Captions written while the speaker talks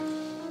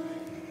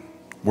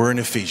We're in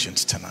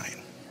Ephesians tonight.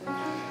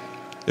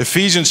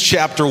 Ephesians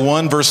chapter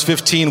 1, verse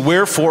 15,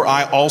 wherefore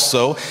I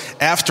also,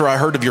 after I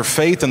heard of your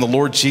faith in the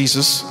Lord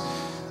Jesus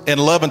and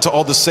love unto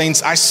all the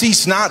saints, I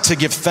cease not to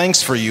give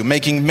thanks for you,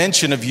 making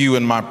mention of you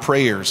in my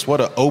prayers.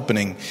 What an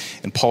opening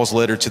in Paul's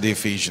letter to the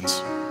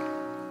Ephesians.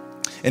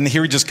 And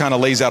here he just kind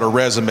of lays out a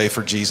resume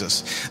for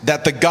Jesus.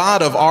 That the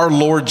God of our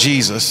Lord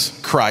Jesus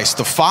Christ,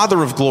 the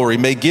Father of glory,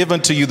 may give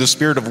unto you the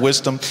spirit of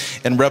wisdom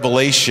and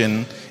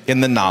revelation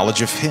in the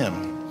knowledge of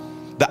him.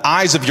 The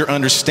eyes of your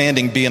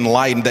understanding be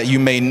enlightened, that you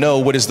may know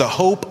what is the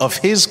hope of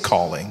his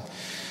calling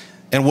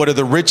and what are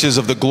the riches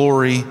of the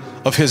glory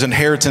of his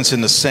inheritance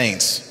in the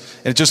saints.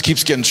 And it just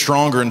keeps getting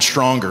stronger and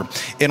stronger.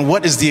 And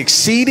what is the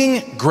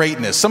exceeding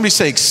greatness? Somebody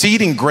say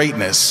exceeding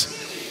greatness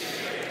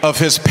of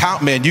his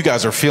power. Man, you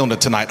guys are feeling it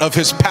tonight. Of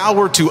his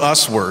power to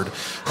usward,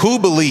 who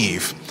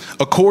believe,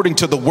 according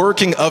to the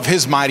working of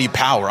his mighty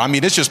power. I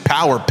mean, it's just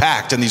power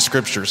packed in these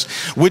scriptures,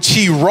 which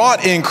he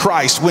wrought in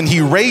Christ when he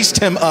raised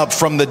him up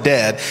from the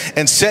dead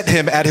and set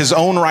him at his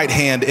own right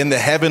hand in the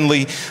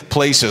heavenly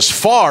places,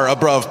 far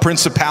above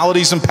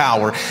principalities and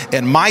power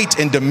and might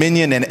and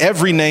dominion and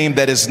every name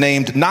that is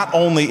named, not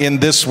only in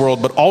this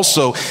world, but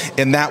also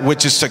in that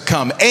which is to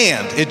come.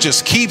 And it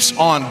just keeps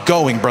on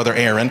going, Brother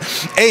Aaron,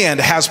 and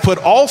has put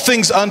all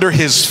things under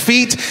his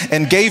feet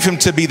and gave him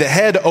to be the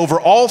head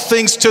over all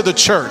things to the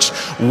church.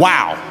 Wow.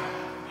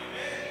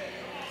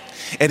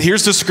 And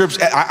here's the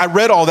scripture. I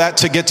read all that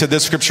to get to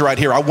this scripture right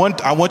here. I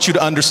want you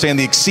to understand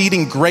the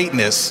exceeding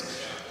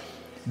greatness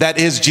that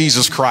is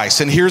Jesus Christ.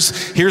 And here's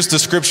the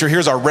scripture.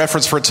 Here's our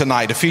reference for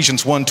tonight.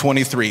 Ephesians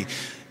 1:23.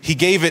 He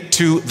gave it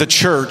to the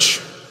church,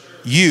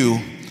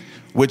 you,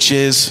 which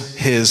is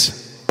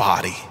his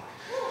body,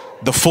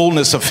 the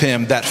fullness of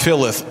him that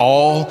filleth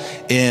all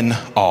in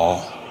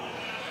all.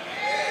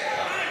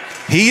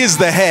 He is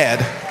the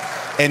head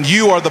and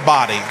you are the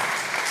body.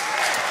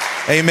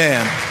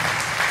 Amen.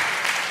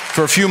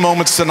 For a few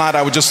moments tonight,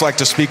 I would just like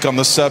to speak on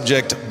the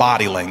subject,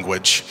 body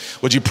language.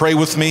 Would you pray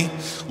with me?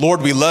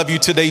 Lord, we love you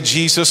today,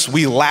 Jesus.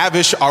 We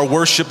lavish our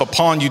worship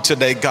upon you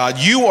today, God.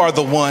 You are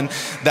the one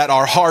that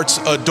our hearts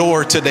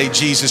adore today,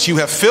 Jesus. You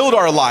have filled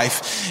our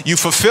life. You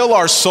fulfill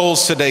our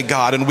souls today,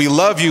 God. And we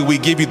love you. We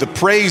give you the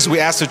praise. We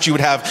ask that you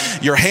would have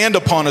your hand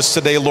upon us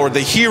today, Lord,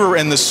 the hearer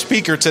and the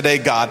speaker today,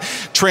 God.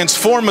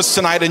 Transform us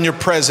tonight in your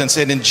presence.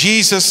 And in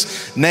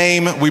Jesus'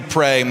 name we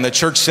pray. And the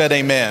church said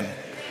amen.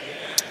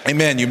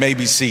 Amen. You may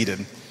be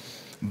seated.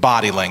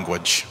 Body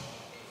language.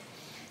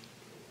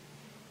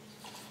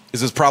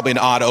 This is probably an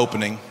odd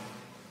opening.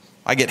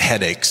 I get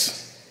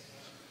headaches.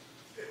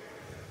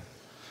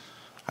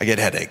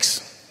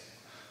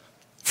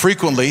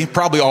 Frequently,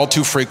 probably all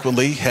too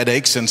frequently,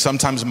 headaches and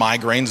sometimes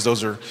migraines.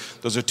 Those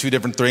are two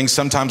different things.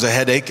 Sometimes a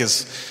headache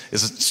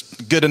is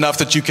good enough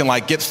that you can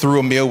get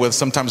through a meal with.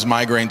 Sometimes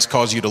migraines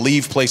cause you to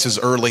leave places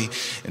early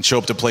and show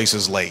up to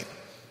places late.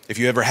 If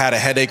you ever had a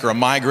headache or a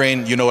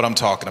migraine, you know what I'm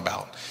talking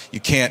about. You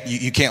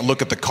can't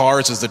look at the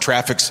cars as the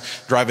traffic's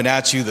driving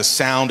at you. The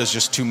sound is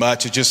just too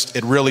much.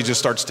 It really just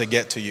starts to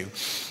get to you.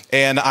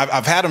 And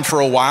I've had them for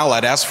a while.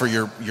 I'd ask for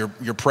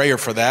your prayer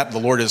for that. The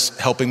Lord is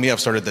helping me. I've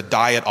started the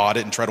diet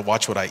audit and try to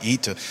watch what I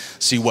eat to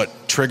see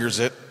what triggers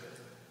it.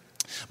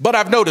 But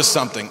I've noticed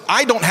something.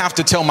 I don't have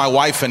to tell my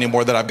wife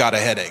anymore that I've got a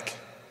headache.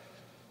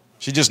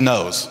 She just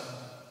knows.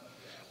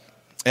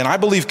 And I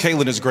believe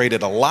Kaylin is great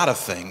at a lot of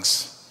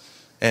things.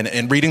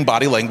 And reading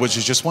body language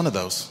is just one of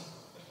those.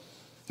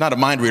 Not a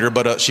mind reader,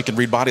 but she can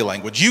read body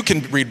language. You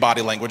can read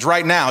body language.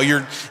 Right now,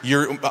 you're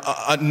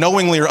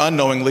knowingly or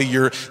unknowingly,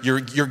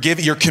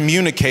 you're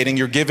communicating,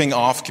 you're giving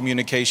off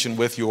communication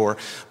with your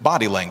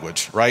body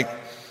language, right?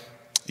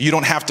 You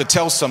don't have to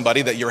tell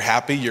somebody that you're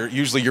happy.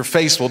 Usually your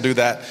face will do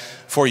that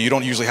for you. You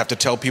don't usually have to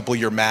tell people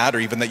you're mad or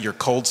even that you're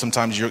cold.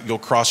 Sometimes you'll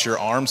cross your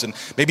arms. And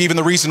maybe even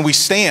the reason we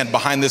stand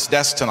behind this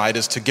desk tonight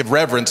is to give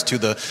reverence to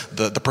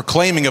the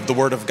proclaiming of the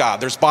word of God.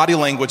 There's body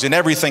language in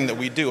everything that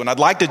we do. And I'd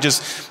like to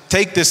just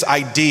take this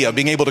idea of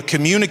being able to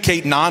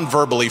communicate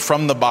non-verbally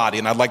from the body.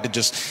 And I'd like to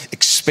just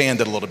expand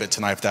it a little bit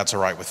tonight, if that's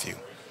all right with you.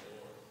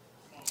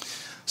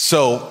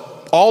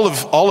 So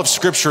all of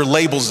Scripture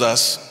labels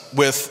us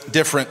with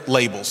different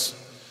labels.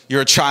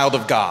 You're a child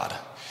of God.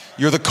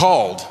 You're the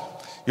called.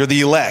 You're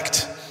the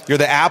elect. You're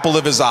the apple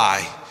of his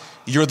eye.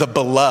 You're the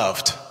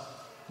beloved.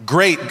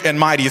 Great and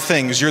mighty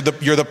things. You're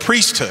the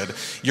priesthood.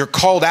 You're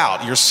called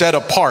out. You're set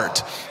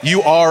apart.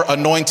 You are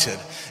anointed.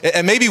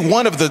 And maybe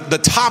one of the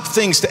top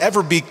things to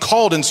ever be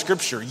called in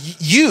Scripture,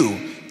 you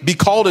be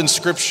called in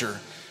Scripture,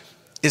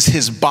 is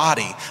his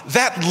body.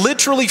 That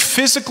literally,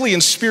 physically,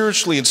 and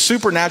spiritually, and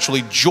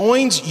supernaturally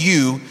joins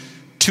you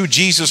to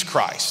Jesus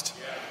Christ.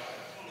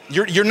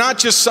 You're not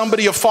just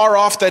somebody afar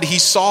off that he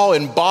saw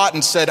and bought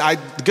and said,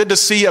 good to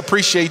see you,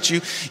 appreciate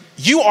you.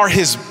 You are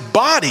his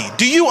body.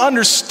 Do you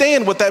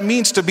understand what that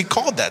means to be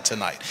called that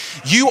tonight?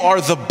 You are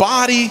the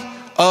body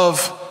of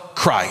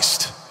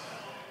Christ.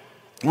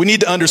 We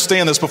need to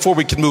understand this before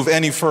we can move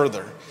any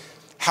further.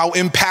 How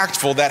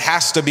impactful that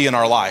has to be in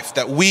our life.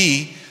 That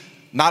we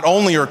not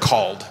only are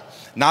called,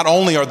 not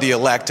only are the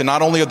elect, and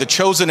not only are the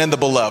chosen and the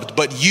beloved,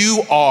 but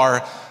you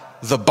are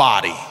the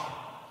body.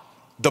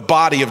 the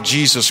body of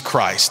Jesus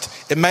Christ.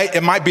 It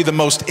might be the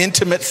most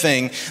intimate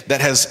thing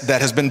that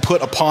has been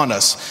put upon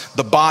us,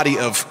 the body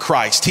of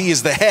Christ. He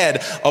is the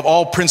head of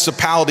all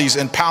principalities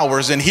and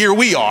powers, and here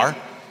we are,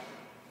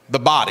 the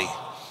body.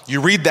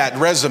 You read that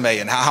resume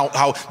and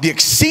how the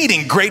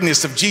exceeding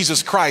greatness of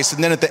Jesus Christ,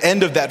 and then at the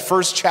end of that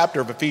first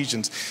chapter of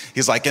Ephesians,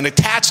 he's like, and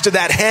attached to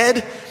that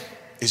head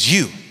is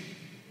you.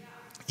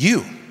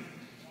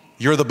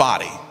 You're the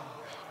body.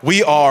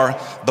 We are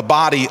the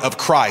body of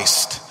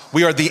Christ.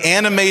 We are the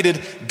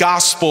animated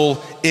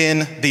gospel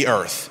in the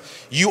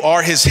earth. You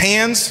are his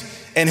hands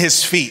and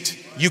his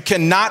feet. You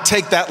cannot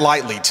take that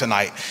lightly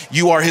tonight.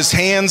 You are his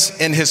hands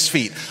and his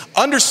feet.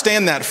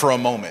 Understand that for a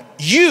moment.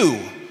 You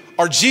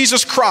are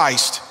Jesus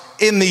Christ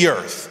in the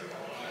earth.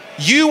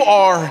 You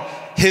are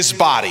his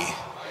body.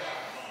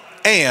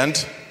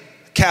 And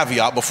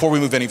caveat, before we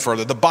move any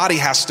further, the body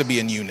has to be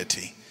in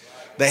unity.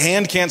 The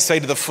hand can't say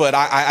to the foot,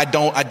 I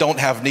don't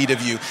have need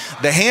of you.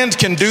 The hand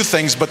can do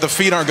things, but the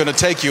feet aren't going to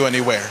take you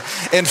anywhere.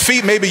 And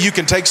feet, maybe you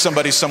can take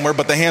somebody somewhere,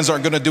 but the hands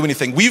aren't going to do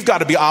anything. We've got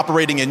to be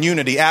operating in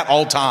unity at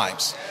all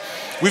times.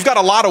 We've got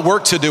a lot of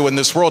work to do in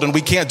this world, and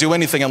we can't do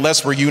anything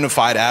unless we're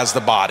unified as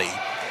the body.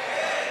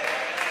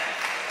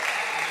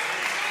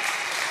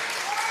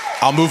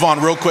 I'll move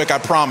on real quick, I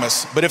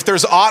promise. But if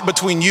there's aught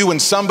between you and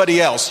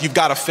somebody else, you've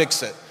got to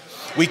fix it.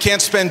 We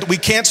cannot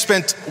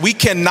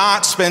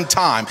spend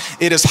time.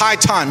 It is high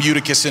time,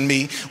 Eutychus and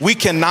me. We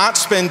cannot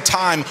spend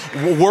time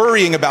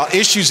worrying about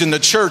issues in the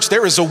church.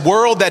 There is a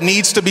world that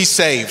needs to be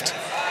saved.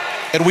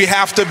 And we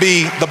have to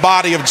be the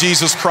body of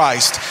Jesus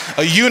Christ,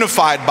 a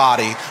unified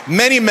body,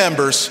 many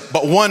members,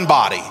 but one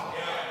body.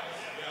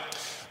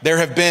 There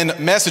have been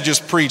messages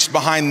preached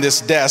behind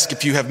this desk.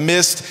 If you have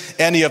missed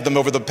any of them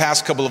over the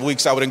past couple of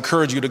weeks, I would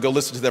encourage you to go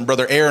listen to them.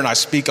 Brother Aaron, I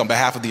speak on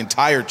behalf of the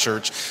entire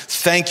church.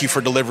 Thank you for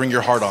delivering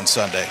your heart on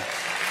Sunday.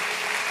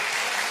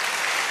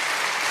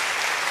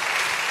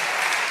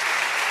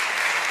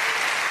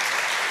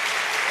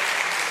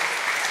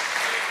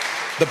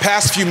 The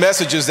past few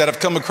messages that have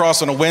come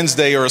across on a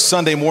Wednesday or a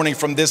Sunday morning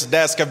from this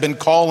desk have been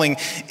calling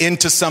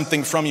into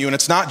something from you. And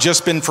it's not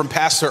just been from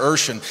Pastor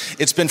Urshan.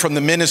 It's been from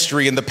the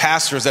ministry and the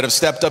pastors that have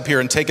stepped up here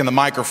and taken the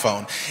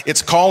microphone.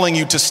 It's calling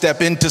you to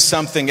step into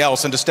something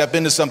else and to step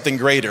into something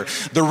greater.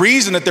 The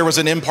reason that there was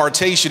an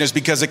impartation is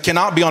because it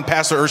cannot be on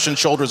Pastor Urshan's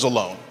shoulders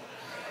alone.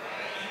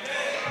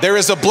 There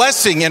is a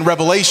blessing in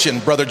revelation,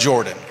 Brother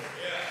Jordan.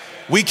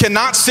 We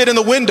cannot sit in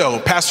the window,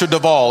 Pastor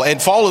Duvall,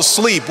 and fall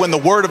asleep when the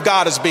word of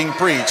God is being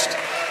preached.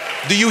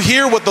 Do you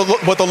hear what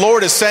the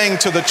Lord is saying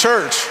to the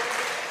church?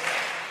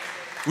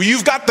 Well,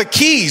 you've got the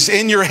keys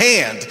in your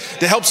hand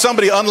to help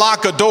somebody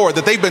unlock a door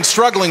that they've been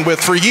struggling with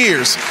for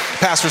years,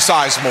 Pastor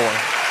Sizemore.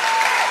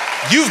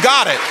 You've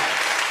got it.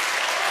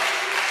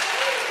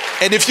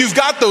 And if you've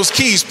got those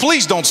keys,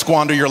 please don't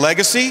squander your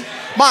legacy.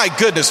 My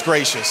goodness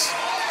gracious.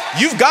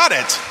 You've got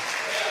it.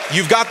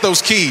 You've got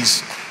those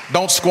keys.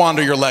 Don't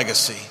squander your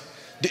legacy.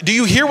 Do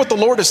you hear what the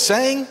Lord is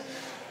saying?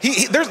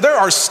 There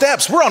are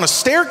steps. We're on a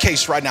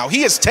staircase right now.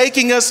 He is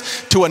taking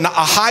us to a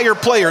higher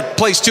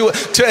place, to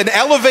an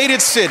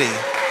elevated city.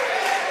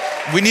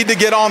 We need to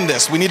get on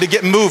this. We need to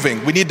get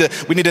moving. We need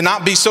to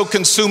not be so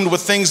consumed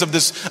with things of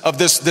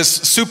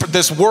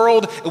this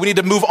world. We need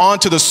to move on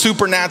to the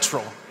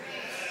supernatural.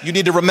 You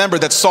need to remember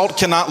that salt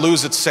cannot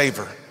lose its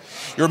savor.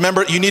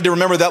 You need to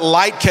remember that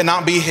light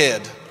cannot be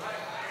hid.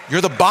 You're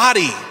the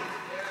body.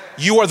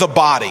 You are the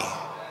body.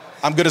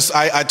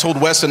 I told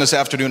Weston this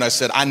afternoon, I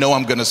said, I know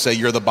I'm going to say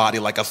you're the body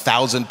like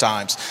 1,000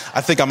 times.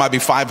 I think I might be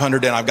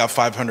 500 and I've got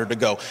 500 to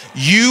go.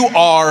 You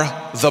are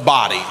the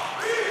body.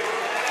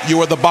 You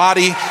are the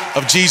body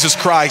of Jesus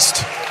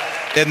Christ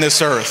in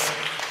this earth.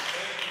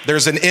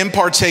 There's an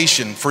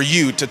impartation for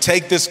you to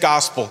take this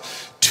gospel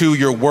to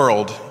your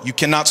world. You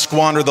cannot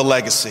squander the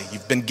legacy.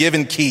 You've been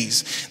given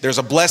keys. There's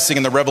a blessing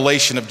in the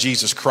revelation of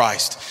Jesus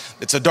Christ.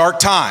 It's a dark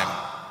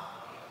time.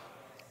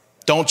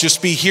 Don't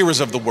just be hearers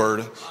of the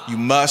word. You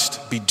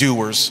must be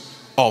doers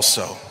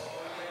also.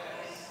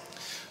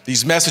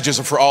 These messages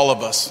are for all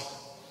of us.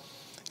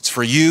 It's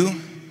for you.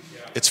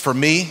 It's for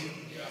me.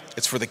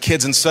 It's for the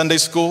kids in Sunday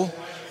school.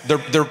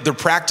 They're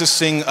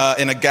practicing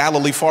in a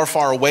Galilee far,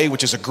 far away,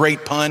 which is a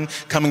great pun,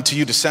 coming to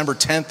you December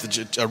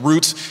 10th, the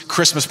Roots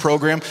Christmas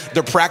program.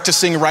 They're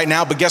practicing right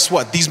now, but guess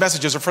what? These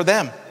messages are for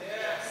them.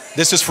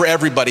 This is for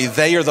everybody.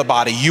 They are the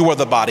body. You are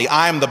the body.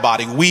 I am the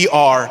body. We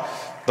are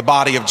the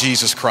body of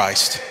Jesus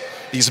Christ.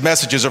 These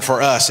messages are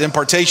for us.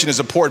 Impartation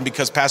is important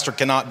because Pastor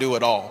cannot do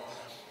it all.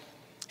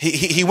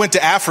 He went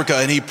to Africa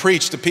and he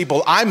preached to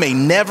people I may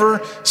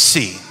never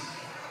see.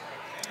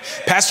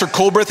 Pastor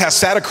Colbreth has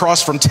sat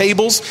across from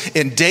tables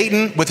in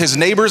Dayton with his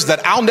neighbors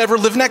that I'll never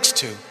live next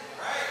to.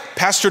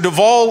 Pastor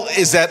Duvall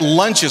is at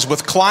lunches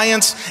with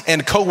clients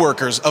and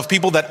coworkers of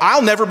people that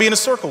I'll never be in a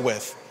circle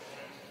with.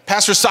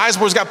 Pastor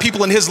Sizemore's got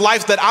people in his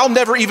life that I'll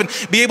never even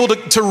be able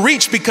to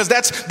reach because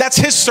that's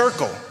his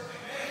circle.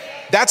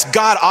 That's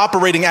God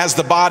operating as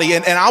the body.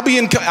 And I'll be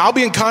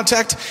in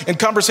contact and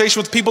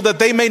conversation with people that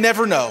they may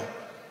never know.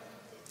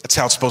 That's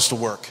how it's supposed to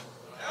work.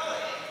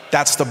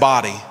 That's the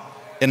body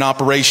in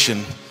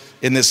operation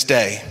in this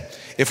day.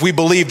 If we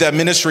believe that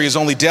ministry is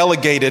only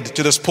delegated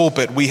to this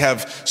pulpit, we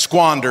have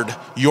squandered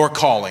your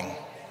calling.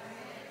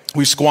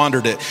 We've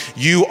squandered it.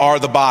 You are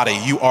the body.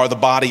 You are the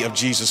body of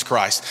Jesus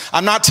Christ.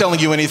 I'm not telling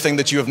you anything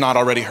that you have not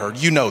already heard.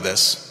 You know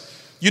this.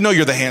 You know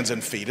you're the hands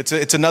and feet.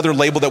 It's another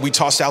label that we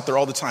toss out there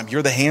all the time.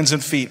 You're the hands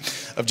and feet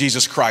of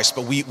Jesus Christ.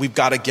 But we've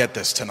got to get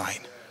this tonight.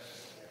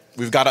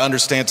 We've got to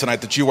understand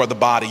tonight that you are the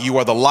body. You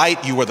are the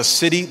light. You are the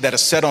city that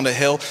is set on a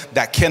hill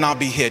that cannot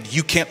be hid.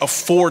 You can't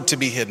afford to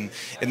be hidden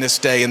in this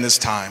day, in this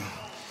time.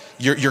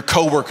 Your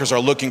coworkers are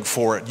looking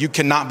for it. You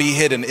cannot be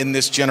hidden in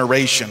this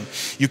generation.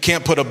 You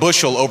can't put a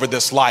bushel over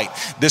this light.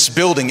 This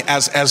building,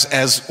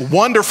 as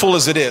wonderful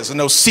as it is, and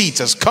those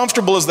seats as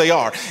comfortable as they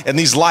are, and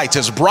these lights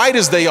as bright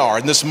as they are,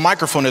 and this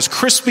microphone as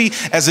crispy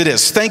as it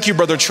is. Thank you,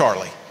 Brother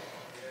Charlie.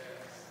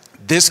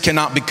 This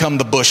cannot become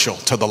the bushel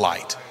to the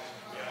light.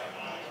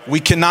 We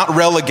cannot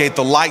relegate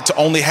the light to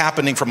only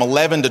happening from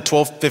 11 to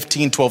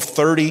 12:15,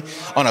 12:30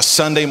 on a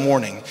Sunday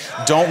morning.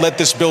 Don't let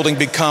this building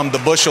become the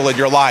bushel in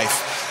your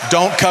life.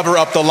 Don't cover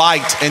up the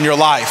light in your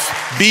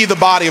life. Be the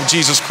body of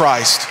Jesus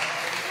Christ.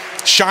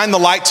 Shine the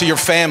light to your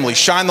family.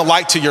 Shine the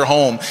light to your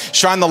home.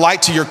 Shine the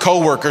light to your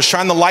coworkers.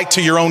 Shine the light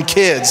to your own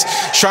kids.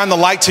 Shine the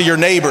light to your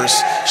neighbors.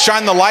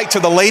 Shine the light to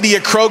the lady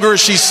at Kroger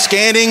as she's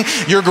scanning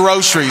your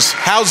groceries.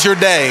 How's your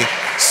day?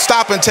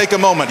 Stop and take a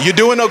moment. You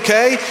doing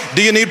okay?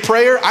 Do you need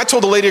prayer? I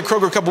told the lady at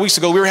Kroger a couple weeks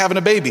ago we were having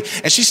a baby,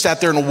 and she sat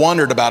there and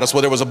wondered about us,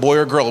 whether it was a boy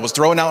or a girl. It was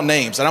throwing out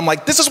names. And I'm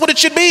like, this is what it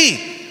should be.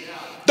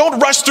 Don't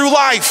rush through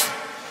life.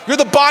 You're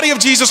the body of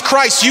Jesus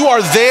Christ. You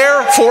are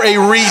there for a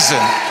reason,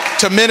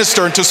 to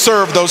minister and to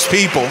serve those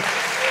people.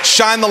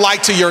 Shine the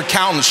light to your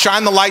accountant.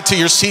 Shine the light to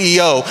your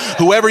CEO.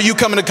 Whoever you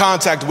come into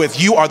contact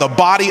with, you are the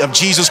body of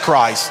Jesus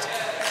Christ.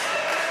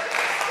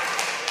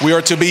 We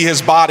are to be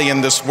his body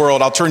in this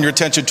world. I'll turn your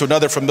attention to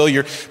another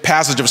familiar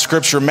passage of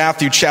scripture,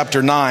 Matthew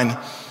chapter 9.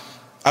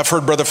 I've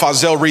heard Brother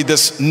Fazell read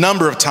this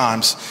number of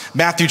times.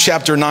 Matthew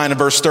chapter 9 and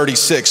verse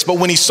 36. But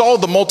when he saw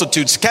the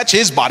multitudes, catch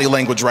his body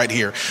language right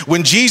here.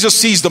 When Jesus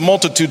sees the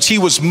multitudes, he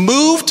was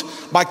moved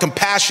by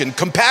compassion.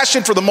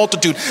 Compassion for the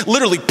multitude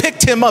literally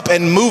picked him up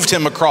and moved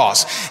him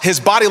across. His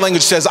body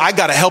language says, I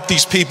got to help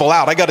these people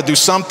out. I got to do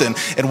something.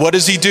 And what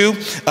does he do?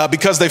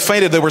 Because they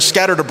fainted, they were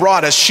scattered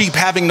abroad as sheep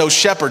having no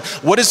shepherd.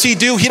 What does he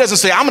do? He doesn't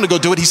say, I'm going to go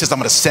do it. He says, I'm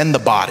going to send the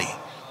body.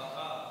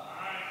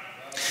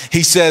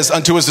 He says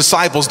unto his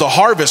disciples, the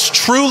harvest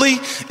truly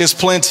is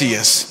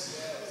plenteous,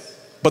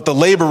 but the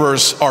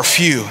laborers are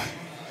few.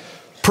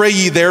 Pray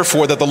ye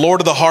therefore that the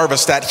Lord of the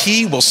harvest, that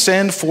he will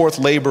send forth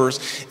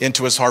laborers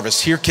into his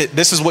harvest.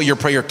 This is what your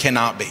prayer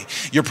cannot be.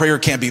 Your prayer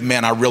can't be,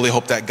 man, I really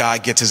hope that guy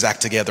gets his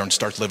act together and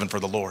starts living for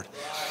the Lord.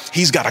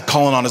 He's got a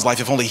calling on his life.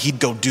 If only he'd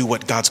go do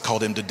what God's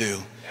called him to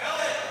do.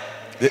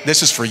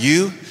 This is for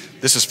you.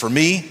 This is for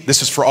me.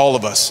 This is for all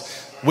of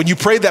us. When you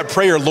pray that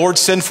prayer, Lord,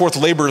 send forth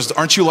laborers,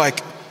 aren't you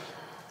like,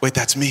 wait,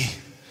 that's me?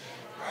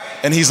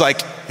 And he's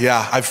like,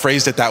 yeah, I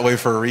phrased it that way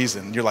for a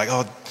reason. You're like,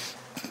 oh,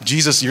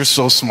 Jesus, you're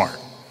so smart.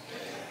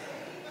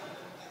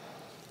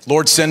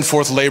 Lord, send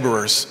forth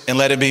laborers and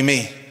let it be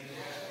me.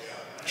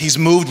 He's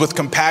moved with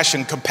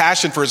compassion.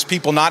 Compassion for his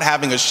people not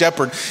having a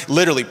shepherd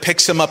literally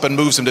picks him up and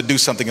moves him to do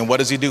something. And what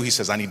does he do? He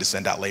says, I need to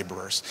send out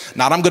laborers.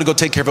 Not I'm going to go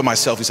take care of it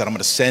myself. He said, I'm going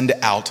to send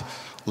out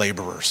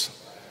laborers.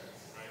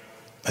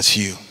 That's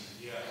you.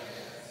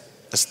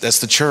 That's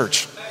the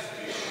church.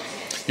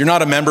 You're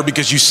not a member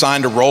because you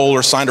signed a roll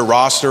or signed a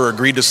roster or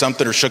agreed to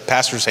something or shook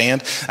pastor's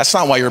hand. That's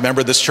not why you're a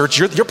member of this church.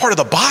 You're part of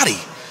the body.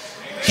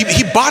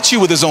 He bought you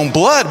with his own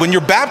blood. When you're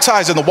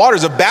baptized in the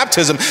waters of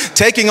baptism,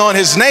 taking on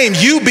his name,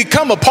 you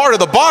become a part of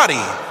the body.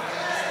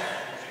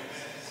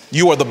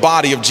 You are the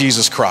body of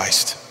Jesus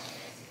Christ.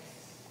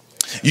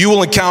 You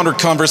will encounter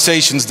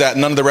conversations that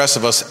none of the rest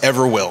of us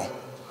ever will.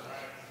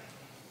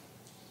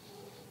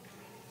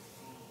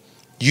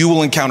 You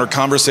will encounter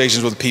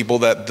conversations with people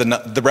that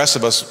the rest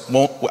of us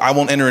won't. I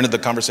won't enter into the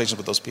conversations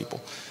with those people.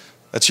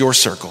 That's your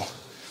circle.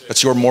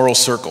 That's your moral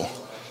circle.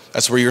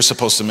 That's where you're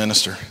supposed to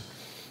minister.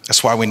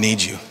 That's why we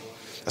need you.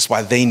 That's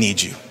why they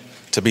need you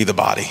to be the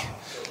body.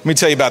 Let me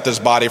tell you about this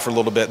body for a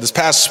little bit. This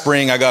past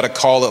spring, I got a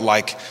call at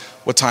like,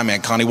 what time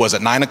Aunt Connie was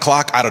it? 9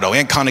 o'clock? I don't know.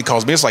 Aunt Connie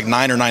calls me. It's like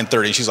 9 or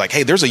 9:30. She's like,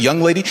 hey, there's a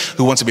young lady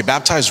who wants to be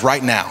baptized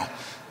right now.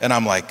 And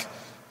I'm like,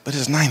 but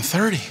it's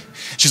 9:30.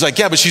 She's like,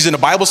 yeah, but she's in a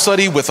Bible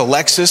study with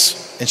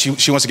Alexis and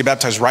she wants to get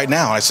baptized right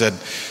now. And I said,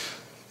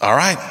 all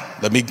right,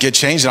 let me get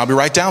changed and I'll be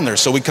right down there.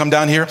 So we come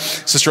down here.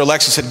 Sister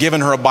Alexis had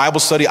given her a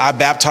Bible study. I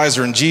baptized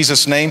her in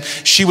Jesus' name.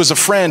 She was a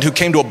friend who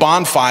came to a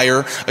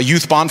bonfire, a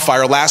youth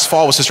bonfire last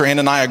fall with Sister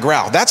Ananiah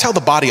Grau. That's how the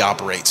body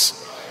operates.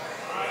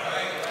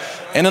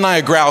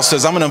 Ananiah Grau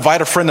says, I'm going to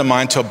invite a friend of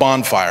mine to a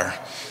bonfire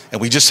and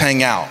we just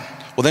hang out.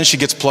 Well, then she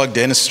gets plugged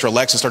in and Sister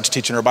Alexis starts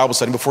teaching her Bible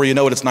study. Before you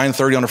know it, it's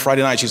 9:30 on a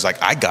Friday night. She's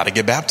like, I got to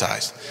get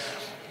baptized.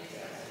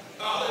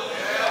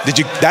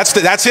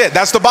 That's it.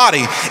 That's the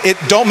body.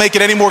 Don't make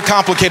it any more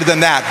complicated than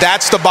that.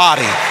 That's the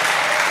body.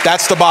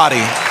 That's the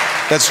body.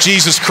 That's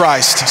Jesus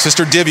Christ.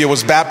 Sister Divya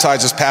was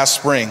baptized this past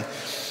spring.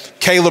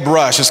 Caleb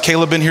Rush. Has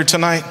Caleb been here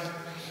tonight?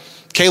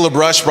 Caleb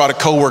Rush brought a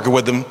coworker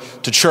with him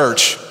to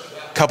church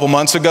a couple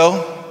months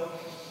ago.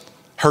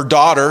 Her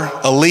daughter,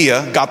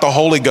 Aaliyah, got the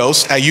Holy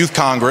Ghost at Youth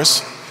Congress.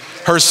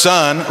 Her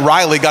son,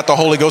 Riley, got the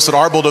Holy Ghost at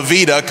Arbor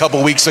Vita a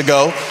couple weeks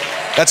ago.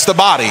 That's the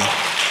body.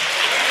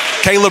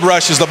 Caleb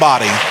Rush is the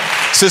body.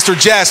 Sister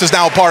Jess is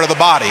now a part of the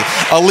body.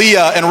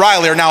 Aaliyah and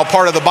Riley are now a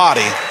part of the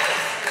body.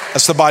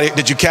 That's the body.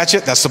 Did you catch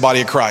it? That's the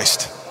body of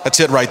Christ. That's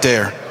it right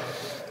there.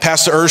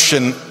 Pastor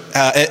Urshan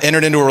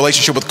entered into a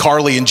relationship with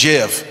Carly and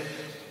Jiv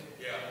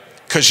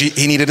because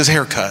he needed his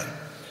hair cut.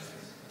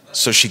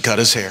 So she cut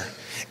his hair.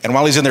 And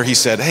while he's in there, he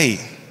said, hey,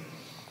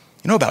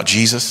 you know about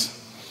Jesus?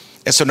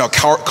 And so now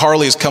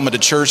Carly is coming to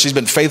church. She's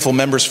been faithful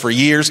members for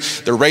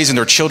years. They're raising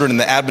their children in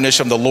the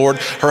admonition of the Lord.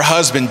 Her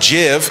husband,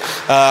 Jiv,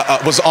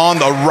 was on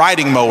the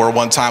riding mower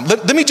one time.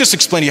 Let me just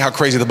explain to you how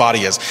crazy the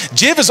body is.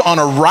 Jiv is on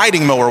a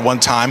riding mower one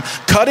time,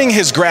 cutting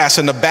his grass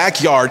in the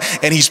backyard,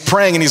 and he's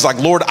praying, and he's like,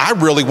 Lord, I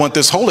really want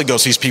this Holy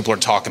Ghost these people are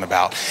talking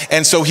about.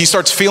 And so he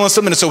starts feeling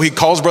something, and so he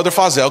calls Brother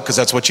Fazel, because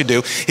that's what you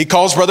do. He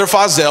calls Brother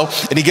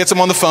Fazel, and he gets him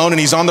on the phone, and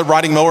he's on the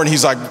riding mower, and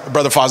he's like,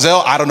 Brother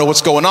Fazel, I don't know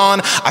what's going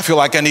on. I feel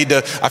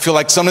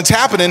like something's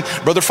happening.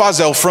 Brother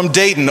Fazel from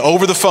Dayton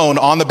over the phone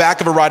on the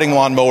back of a riding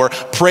lawnmower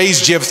prays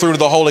Jiv through to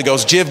the Holy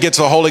Ghost. Jiv gets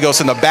the Holy Ghost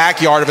in the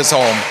backyard of his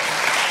home.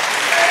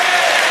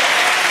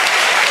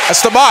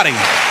 That's the body.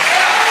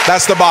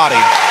 That's the body.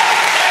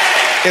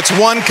 It's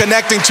one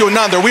connecting to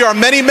another. We are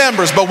many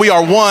members, but we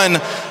are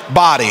one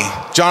body.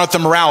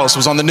 Jonathan Morales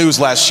was on the news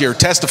last year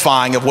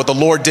testifying of what the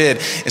Lord did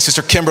in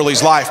Sister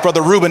Kimberly's life.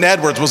 Brother Reuben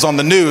Edwards was on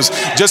the news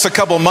just a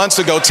couple months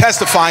ago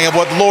testifying of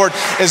what the Lord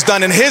has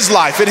done in his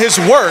life, in his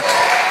work,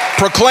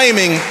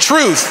 proclaiming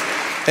truth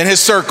in his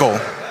circle.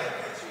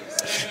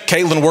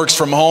 Caitlin works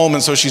from home,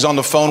 and so she's on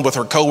the phone with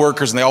her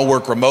coworkers, and they all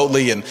work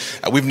remotely, and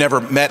we've never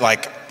met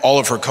like all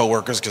of her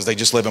coworkers because they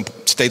just live in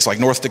states like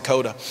North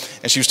Dakota.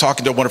 And she was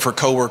talking to one of her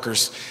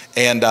coworkers,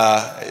 and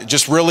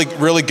just really,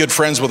 really good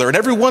friends with her. And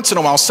every once in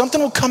a while,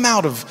 something will come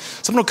out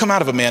of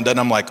Amanda, and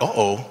I'm like,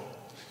 uh-oh,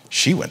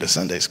 she went to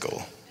Sunday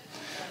school.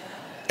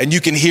 And you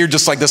can hear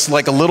just like this,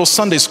 like a little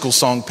Sunday school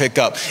song pick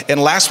up.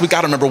 And last week, I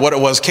don't remember what it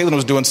was. Caitlin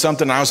was doing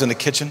something. I was in the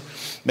kitchen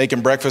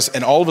making breakfast.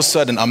 And all of a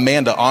sudden,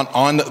 Amanda,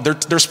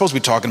 they're supposed to be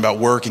talking about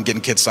work and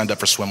getting kids signed up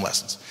for swim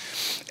lessons.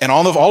 And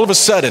all of a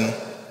sudden,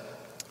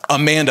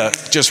 Amanda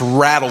just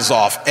rattles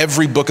off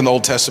every book in the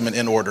Old Testament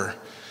in order.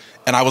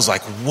 And I was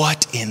like,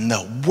 what in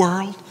the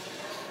world?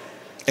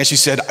 And she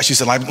said,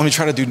 let me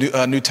try to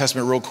do New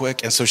Testament real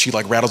quick. And so she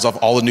like rattles off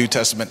all the New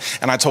Testament.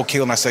 And I told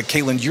Caitlin, I said,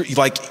 Caitlin,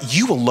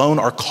 you alone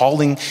are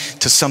calling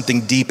to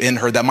something deep in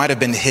her that might have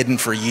been hidden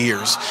for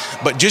years.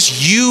 But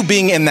just you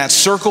being in that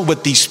circle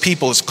with these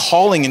people is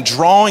calling and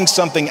drawing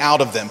something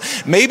out of them.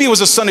 Maybe it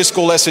was a Sunday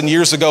school lesson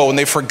years ago and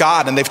they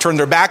forgot and they've turned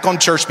their back on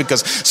church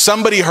because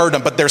somebody heard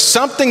them. But there's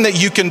something that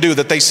you can do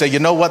that they say, you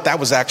know what, it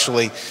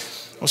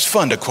was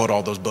fun to quote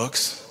all those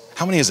books.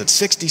 How many is it?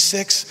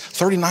 66,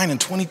 39,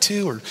 and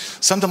 22 or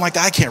something like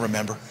that? I can't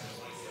remember.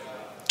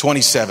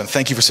 27.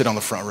 Thank you for sitting on the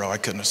front row. I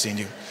couldn't have seen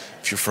you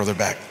if you're further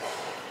back.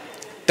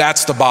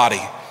 That's the body.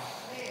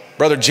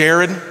 Brother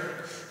Jared,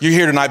 you're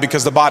here tonight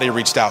because the body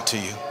reached out to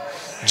you.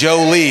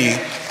 Joe Lee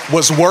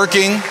was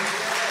working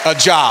a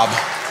job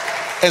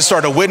and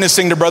started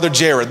witnessing to Brother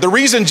Jared. The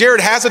reason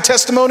Jared has a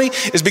testimony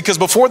is because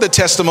before the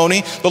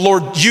testimony, the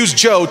Lord used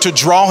Joe to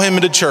draw him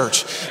into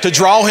church, to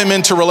draw him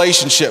into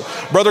relationship.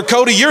 Brother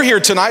Cody, you're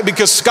here tonight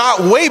because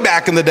Scott, way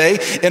back in the day,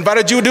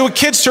 invited you to do a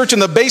kids' church in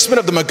the basement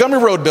of the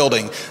Montgomery Road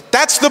building.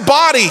 That's the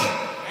body.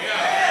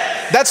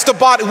 That's the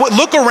body.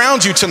 Look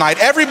around you tonight.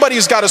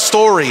 Everybody's got a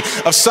story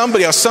of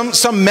somebody,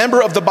 some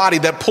member of the body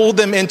that pulled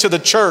them into the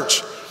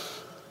church.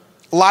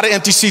 A lot of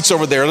empty seats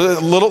over there, a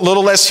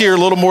little less here, a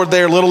little more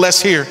there, a little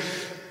less here.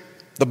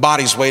 The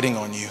body's waiting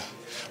on you.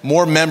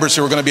 More members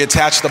who are going to be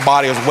attached to the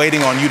body is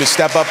waiting on you to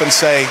step up and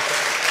say,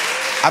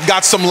 I've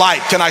got some light.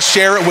 Can I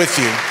share it with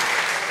you?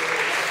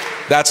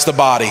 That's the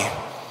body.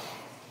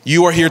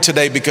 You are here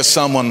today because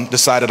someone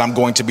decided I'm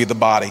going to be the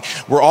body.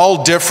 We're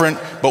all different,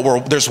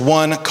 but there's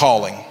one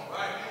calling.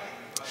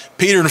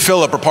 Peter and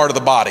Philip are part of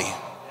the body.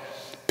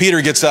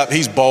 Peter gets up,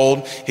 he's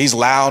bold, he's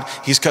loud,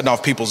 he's cutting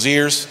off people's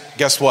ears.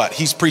 Guess what?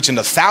 He's preaching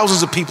to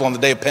thousands of people on the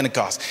day of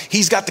Pentecost.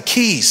 He's got the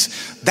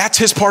keys. That's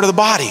his part of the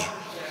body.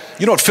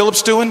 You know what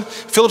Philip's doing?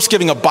 Philip's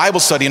giving a Bible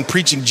study and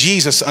preaching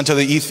Jesus unto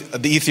the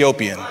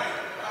Ethiopian.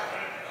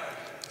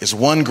 Is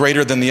one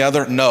greater than the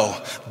other?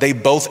 No. They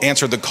both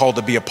answered the call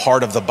to be a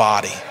part of the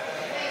body.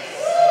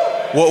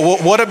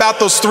 What about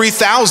those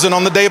 3,000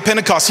 on the day of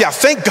Pentecost? Yeah,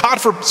 thank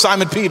God for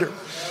Simon Peter.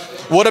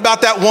 What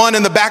about that one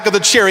in the back of the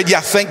chariot?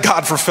 Yeah, thank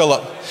God for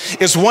Philip.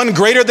 Is one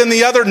greater than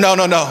the other?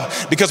 No.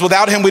 Because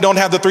without him, we don't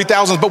have the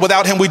 3,000, but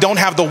without him, we don't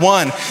have the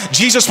one.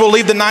 Jesus will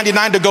leave the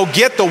 99 to go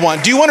get the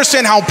one. Do you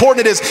understand how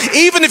important it is?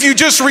 Even if you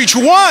just reach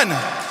one,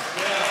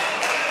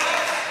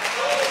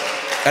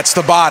 that's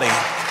the body.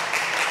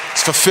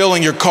 It's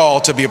fulfilling your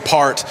call to be a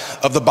part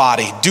of the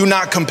body. Do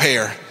not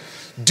compare.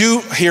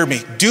 Hear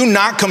me. Do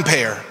not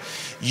compare.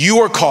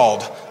 You are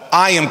called.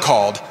 I am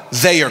called.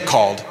 They are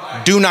called.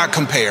 Do not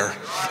compare.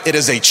 It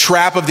is a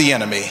trap of the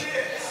enemy.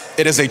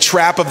 It is a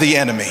trap of the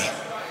enemy.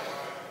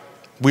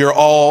 We are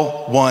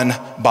all one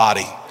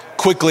body.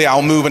 quickly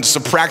I'll move into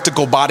some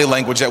practical body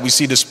language that we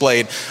see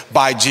displayed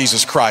by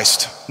Jesus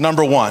Christ.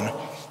 Number one,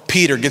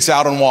 Peter gets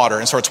out on water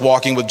and starts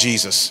walking with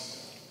Jesus.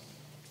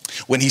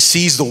 When he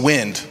sees the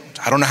wind,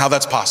 I don't know how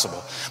that's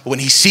possible, but when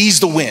he sees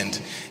the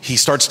wind, he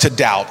starts to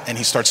doubt and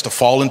he starts to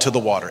fall into the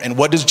water. And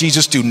what does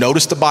Jesus do?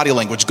 Notice the body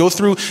language. Go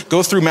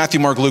through Matthew,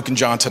 Mark, Luke, and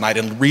John tonight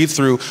and read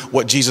through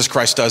what Jesus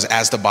Christ does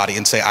as the body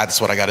and say, that's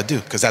what I got to do,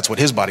 because that's what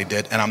his body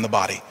did and I'm the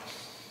body.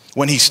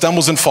 When he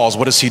stumbles and falls,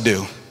 what does he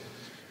do?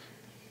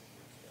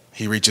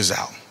 He reaches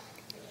out.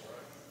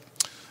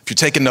 If you're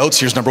taking notes,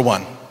 here's number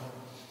one.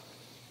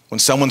 When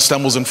someone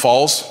stumbles and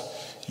falls,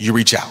 you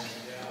reach out.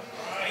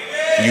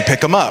 You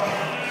pick them up.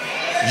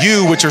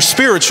 You, which are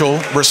spiritual,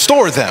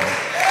 restore them.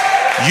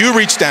 You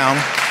reach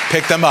down,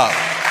 pick them up.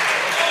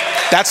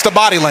 That's the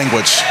body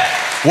language.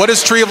 What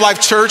is Tree of Life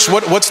Church?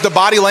 What's the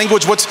body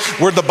language?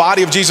 We're the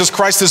body of Jesus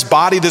Christ, this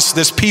body,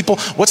 this people.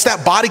 What's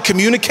that body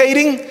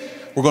communicating?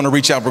 We're going to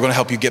reach out. We're going to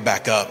help you get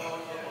back up.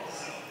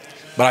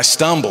 But I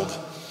stumbled.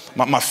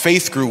 My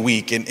faith grew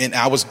weak, and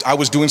I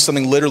was doing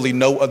something literally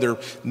no other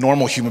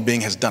normal human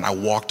being has done. I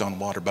walked on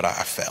water, but I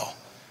fell.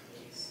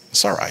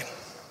 It's all right.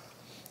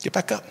 Get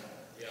back up.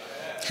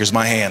 Here's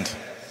my hand.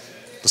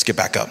 Let's get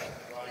back up.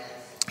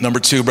 Number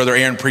two, Brother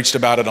Aaron preached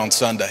about it on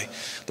Sunday.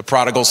 The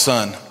prodigal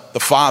son. The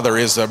father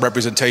is a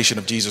representation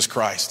of Jesus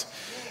Christ.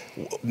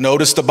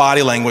 Notice the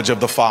body language of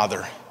the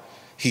father.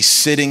 He's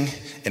sitting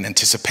in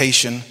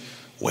anticipation,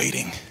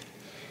 waiting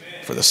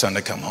for the son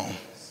to come home.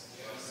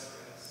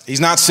 He's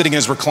not sitting in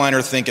his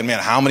recliner thinking, man,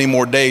 how many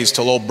more days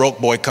till old broke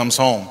boy comes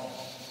home?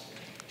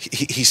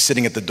 He's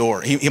sitting at the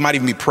door. He might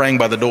even be praying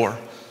by the door.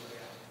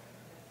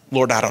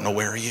 Lord, I don't know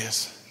where he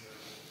is.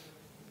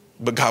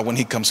 But God, when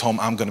he comes home,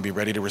 I'm going to be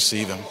ready to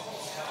receive him.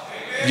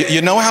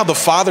 You know how the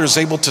father is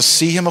able to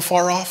see him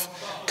afar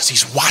off? Because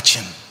he's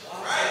watching.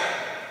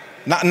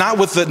 Not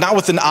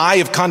with an eye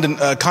of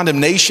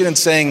condemnation and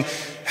saying,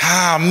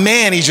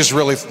 man, he's just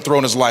really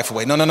throwing his life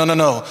away.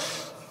 No.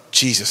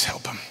 Jesus,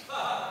 help him.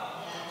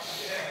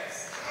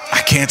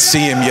 I can't see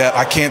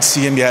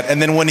him yet.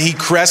 And then when he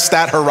crests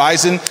that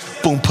horizon,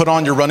 boom, put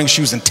on your running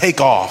shoes and take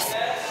off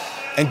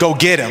and go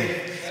get him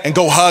and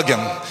go hug him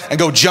and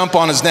go jump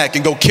on his neck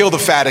and go kill the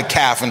fatted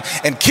calf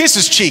and kiss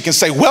his cheek and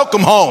say,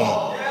 welcome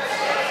home.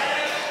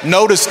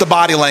 Notice the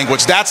body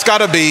language. That's got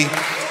to be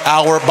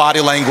our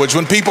body language.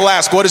 When people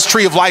ask, what does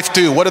Tree of Life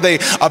do? What are they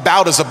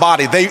about as a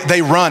body?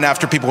 They run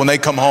after people when they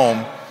come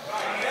home.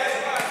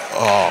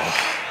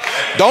 Oh.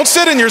 Don't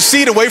sit in your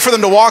seat and wait for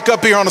them to walk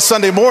up here on a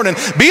Sunday morning.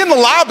 Be in the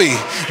lobby.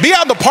 Be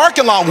out in the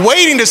parking lot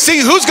waiting to see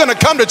who's going to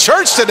come to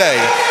church today.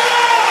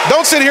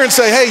 Don't sit here and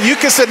say, hey, you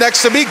can sit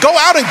next to me. Go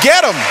out and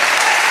get them.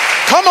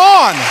 Come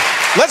on.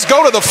 Let's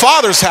go to the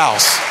Father's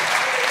house.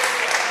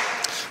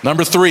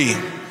 Number three,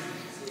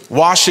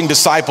 washing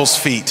disciples'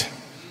 feet.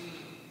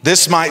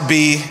 This might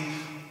be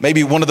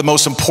maybe one of the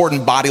most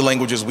important body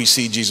languages we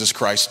see Jesus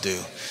Christ do.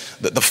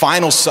 The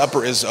final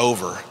supper is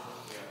over.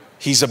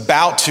 He's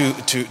about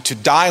to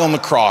die on the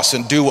cross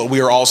and do what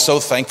we are all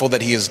so thankful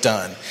that he has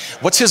done.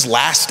 What's his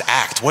last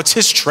act? What's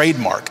his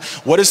trademark?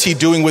 What is he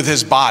doing with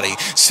his body?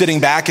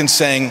 Sitting back and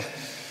saying,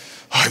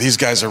 oh, these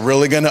guys are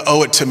really going to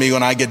owe it to me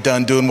when I get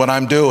done doing what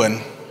I'm doing.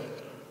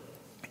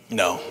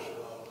 No.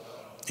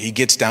 He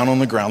gets down on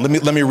the ground.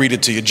 Let me read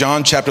it to you.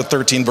 John chapter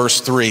 13,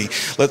 verse 3.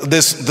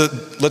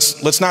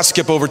 Let's not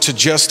skip over to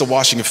just the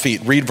washing of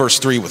feet. Read verse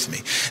 3 with me.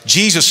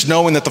 Jesus,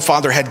 knowing that the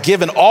Father had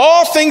given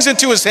all things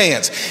into his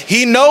hands,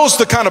 he knows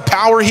the kind of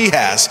power he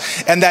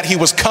has and that he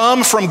was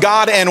come from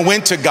God and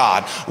went to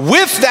God.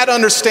 With that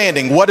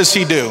understanding, what does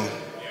he do?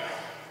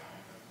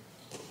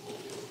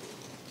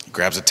 He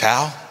grabs a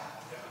towel,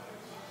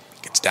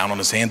 gets down on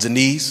his hands and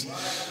knees,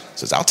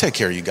 says, I'll take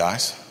care of you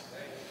guys.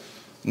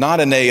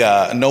 Not in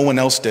a no one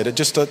else did it,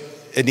 just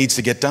it needs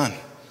to get done.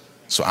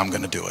 So I'm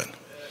going to do it.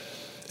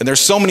 And there's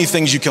so many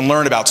things you can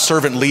learn about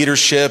servant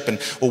leadership and,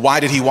 well, why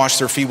did he wash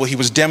their feet? Well, he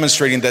was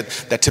demonstrating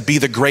that to be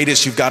the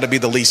greatest, you've got to be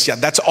the least. Yeah,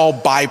 that's all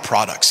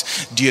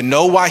byproducts. Do you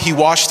know why he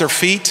washed their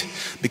feet?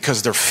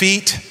 Because their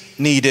feet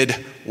needed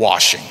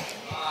washing.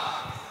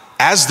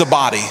 As the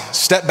body,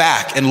 step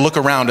back and look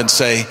around and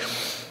say,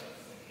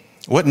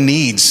 what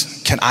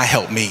needs can I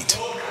help meet?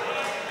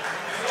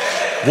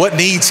 What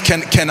needs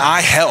can I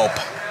help?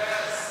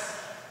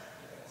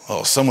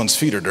 Oh, someone's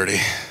feet are dirty.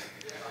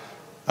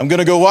 I'm going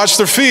to go wash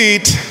their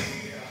feet.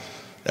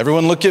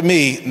 Everyone look at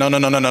me. No.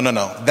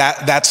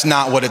 That's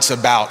not what it's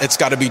about. It's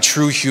got to be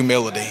true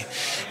humility,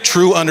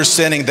 true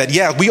understanding that,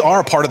 yeah, we are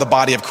a part of the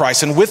body of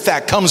Christ. And with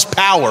that comes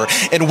power.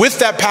 And with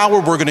that power,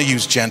 we're going to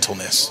use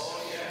gentleness.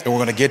 And we're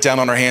going to get down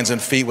on our hands and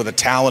feet with a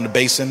towel and a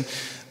basin.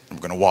 And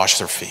we're going to wash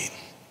their feet.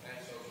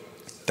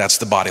 That's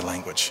the body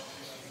language.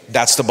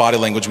 That's the body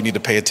language we need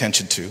to pay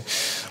attention to.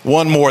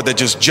 One more that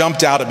just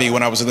jumped out at me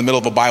when I was in the middle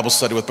of a Bible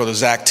study with Brother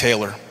Zach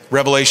Taylor.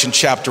 Revelation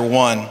chapter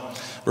 1,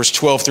 verse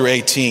 12 through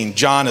 18.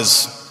 John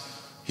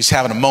he's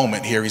having a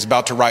moment here. He's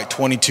about to write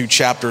 22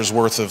 chapters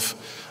worth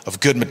of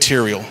good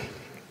material.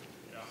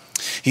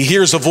 He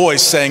hears a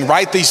voice saying,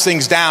 write these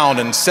things down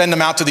and send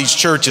them out to these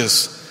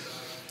churches.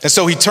 And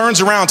so he turns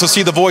around to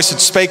see the voice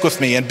that spake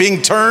with me. And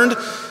being turned,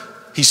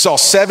 he saw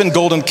 7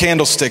 golden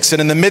candlesticks,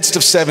 and in the midst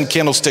of 7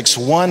 candlesticks,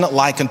 one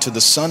like unto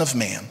the Son of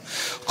Man,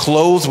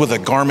 clothed with a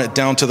garment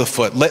down to the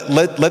foot.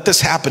 Let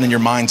this happen in your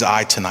mind's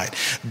eye tonight.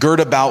 Gird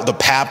about the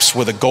paps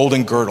with a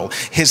golden girdle.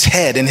 His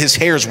head and his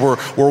hairs were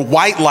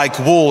white like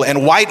wool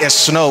and white as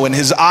snow, and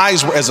his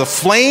eyes were as a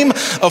flame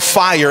of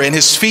fire, and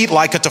his feet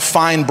like unto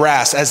fine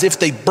brass, as if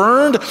they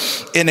burned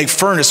in a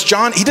furnace.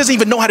 John, he doesn't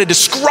even know how to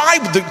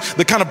describe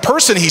the kind of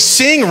person he's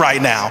seeing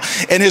right now.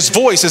 And his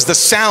voice is the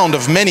sound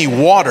of many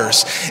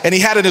waters. And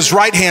he had in his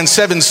right hand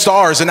 7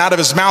 stars, and out of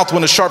his mouth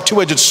went a sharp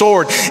 2-edged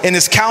sword, and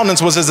his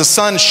countenance was as the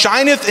sun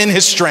shineth in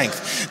his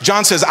strength.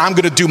 John says, I'm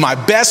going to do my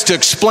best to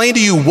explain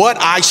to you what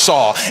I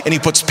saw. And he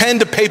puts pen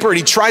to paper and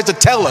he tries to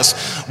tell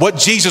us what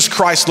Jesus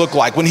Christ looked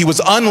like when he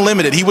was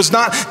unlimited. He was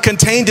not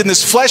contained in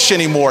this flesh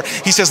anymore.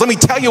 He says, let me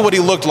tell you what he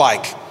looked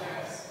like.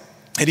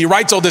 And he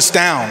writes all this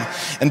down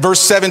in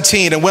verse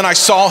 17. And when I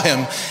saw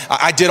him,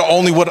 I did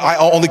only what I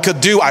only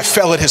could do. I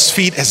fell at his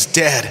feet as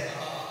dead.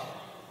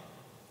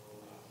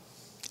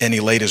 And he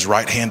laid his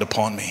right hand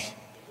upon me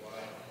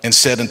and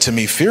said unto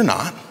me, fear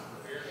not,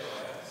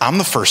 I'm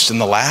the first and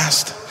the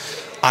last.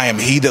 I am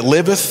he that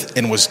liveth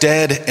and was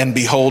dead, and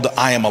behold,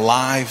 I am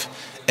alive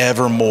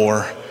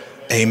evermore.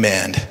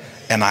 Amen.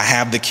 And I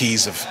have the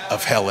keys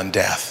of hell and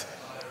death.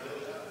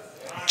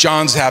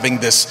 John's having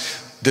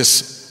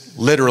this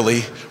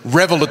literally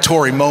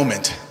revelatory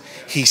moment.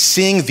 He's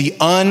seeing the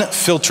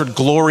unfiltered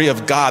glory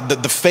of God,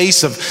 the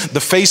face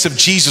of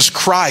Jesus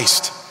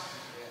Christ.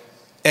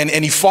 And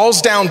he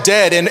falls down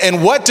dead.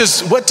 And what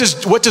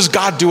does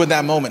God do in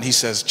that moment? He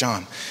says,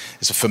 John,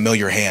 it's a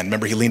familiar hand.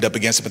 Remember, he leaned up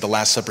against him at the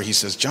Last Supper. He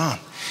says, John,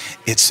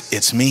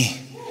 it's me.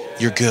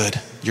 You're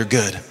good. You're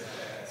good.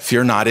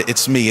 Fear not.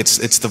 It's me.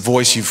 It's the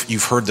voice.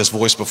 You've heard this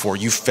voice before.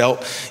 You felt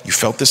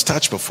this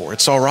touch before.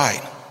 It's all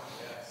right.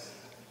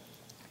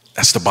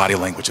 That's the body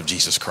language of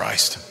Jesus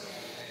Christ.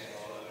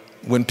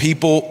 When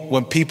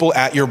people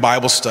at your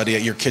Bible study,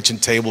 at your kitchen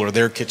table or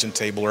their kitchen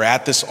table or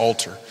at this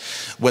altar,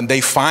 when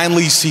they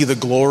finally see the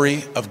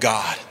glory of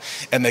God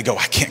and they go,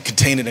 I can't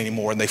contain it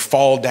anymore, and they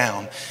fall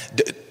down,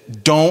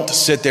 don't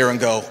sit there and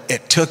go,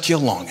 it took you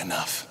long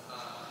enough.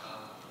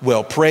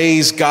 Well,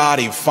 praise God,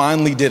 he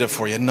finally did it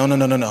for you.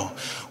 No.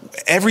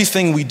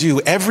 Everything we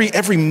do,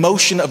 every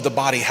motion of the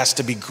body has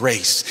to be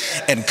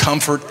grace and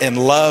comfort and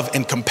love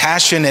and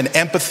compassion and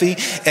empathy.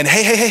 And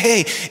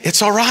hey,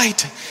 it's all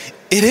right.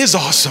 It is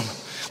awesome.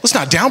 Let's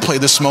not downplay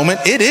this moment.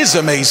 It is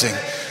amazing.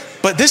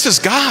 But this is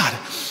God.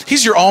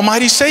 He's your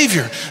almighty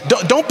Savior.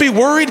 Don't be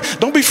worried.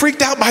 Don't be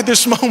freaked out by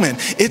this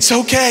moment. It's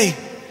okay.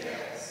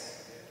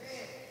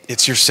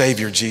 It's your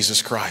Savior,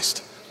 Jesus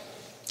Christ.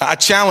 I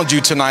challenge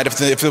you tonight,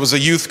 if there was a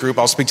youth group,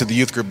 I'll speak to the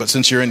youth group, but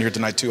since you're in here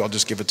tonight too, I'll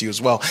just give it to you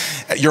as well.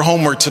 Your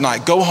homework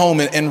tonight, go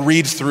home and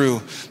read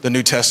through the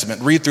New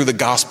Testament, read through the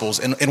Gospels,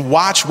 and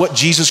watch what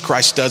Jesus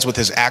Christ does with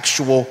his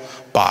actual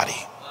body.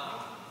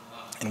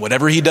 And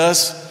whatever he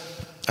does,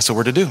 that's what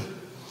we're to do.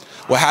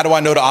 Well, how do I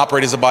know to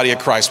operate as a body of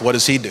Christ? What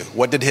does he do?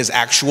 What did his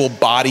actual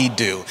body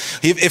do?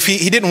 If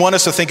he didn't want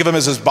us to think of him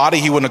as his body,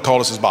 he wouldn't have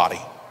called us his body.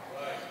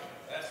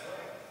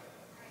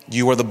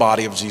 You are the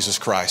body of Jesus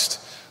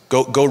Christ.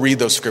 Go read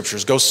those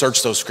scriptures. Go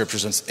search those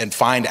scriptures and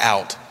find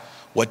out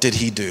what did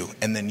he do.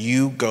 And then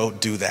you go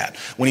do that.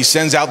 When he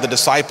sends out the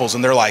disciples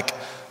and they're like,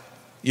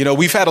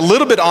 we've had a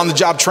little bit on the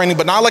job training,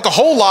 but not like a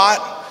whole lot.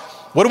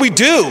 What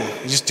do? You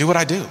just do what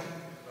I do.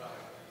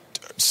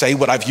 Say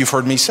what you've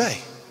heard me say.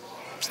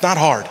 It's not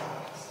hard.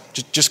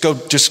 Just go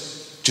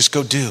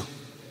do.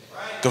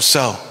 Go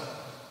sow.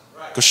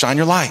 Go shine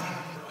your light.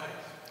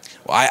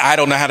 Well, I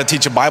don't know how to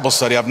teach a Bible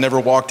study. I've never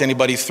walked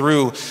anybody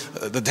through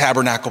the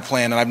tabernacle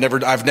plan, and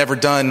I've never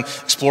done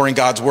exploring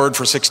God's word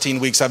for 16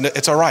 weeks.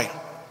 It's all right.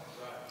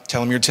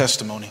 Tell them your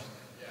testimony.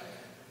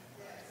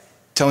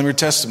 Tell them your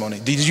testimony.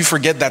 Did you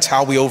forget that's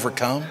how we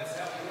overcome?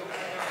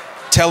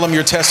 Tell them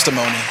your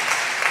testimony.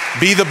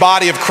 Be the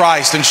body of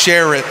Christ and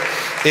share it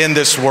in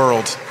this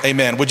world.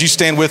 Amen. Would you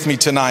stand with me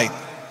tonight?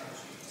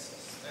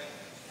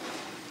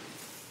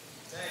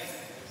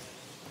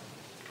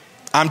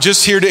 I'm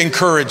just here to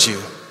encourage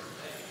you.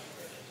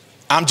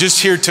 I'm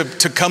just here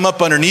to come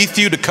up underneath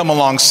you, to come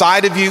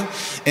alongside of you,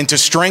 and to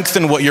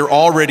strengthen what you're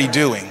already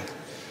doing.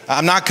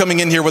 I'm not coming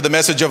in here with a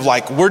message of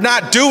we're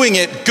not doing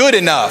it good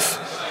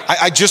enough.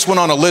 I just went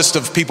on a list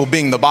of people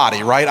being the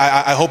body, right?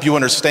 I hope you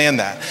understand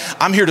that.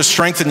 I'm here to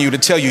strengthen you, to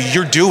tell you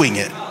you're doing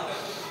it.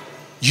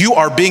 You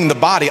are being the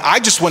body. I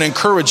just want to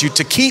encourage you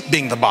to keep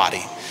being the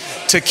body,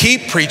 to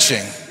keep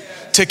preaching,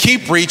 to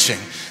keep reaching,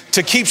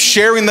 to keep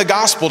sharing the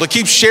gospel, to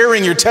keep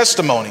sharing your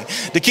testimony,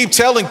 to keep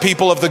telling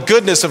people of the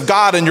goodness of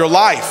God in your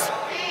life.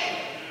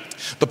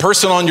 The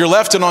person on your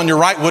left and on your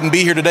right wouldn't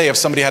be here today if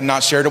somebody had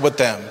not shared it with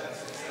them.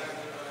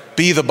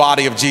 Be the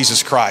body of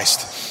Jesus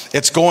Christ.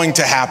 It's going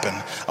to happen.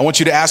 I want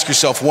you to ask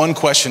yourself one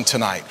question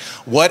tonight.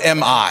 What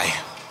am I?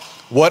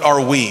 What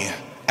are we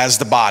as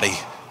the body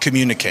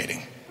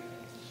communicating?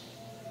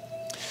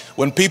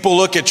 When people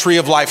look at Tree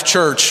of Life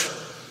Church,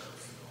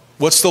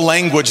 what's the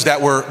language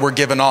that we're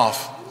giving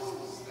off?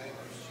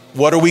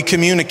 What are we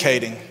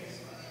communicating?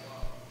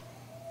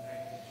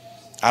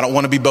 I don't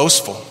want to be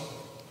boastful.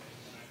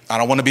 I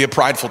don't want to be a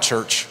prideful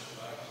church.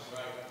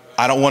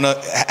 I don't want to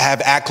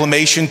have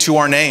acclamation to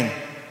our name.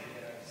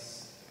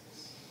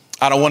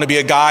 I don't want to be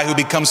a guy who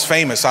becomes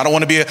famous. I don't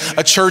want to be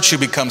a church who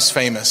becomes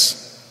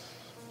famous.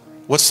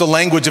 What's the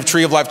language of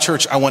Tree of Life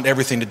Church? I want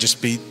everything to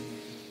just be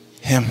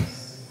him.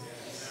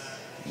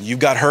 You've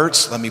got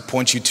hurts, let me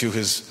point you to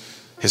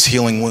his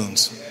healing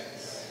wounds.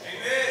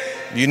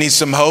 You need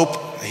some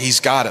hope, he's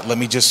got it. Let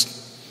me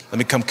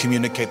come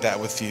communicate that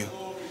with you.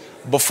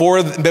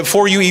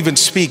 Before you even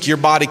speak, your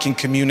body can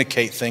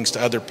communicate things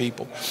to other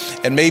people.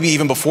 And maybe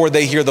even before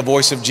they hear the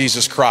voice of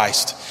Jesus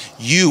Christ,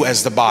 you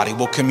as the body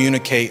will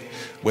communicate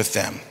with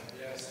them.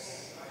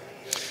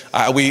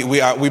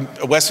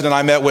 Weston and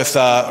I met with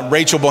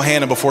Rachel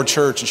Bohannon before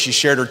church, and she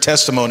shared her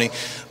testimony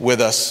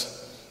with us.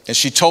 And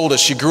she told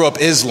us she grew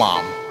up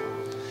Islam.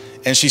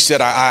 And she said,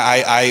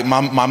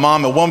 my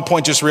mom at one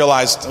point just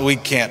realized we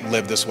can't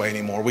live this way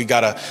anymore. We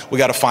gotta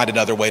find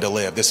another way to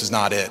live. This is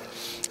not it.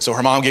 So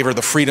her mom gave her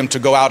the freedom to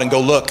go out and go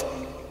look.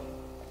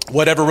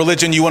 Whatever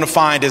religion you want to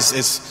find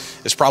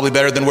is probably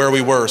better than where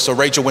we were. So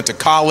Rachel went to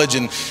college,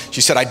 and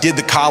she said, I did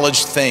the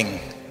college thing.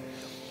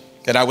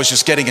 And I was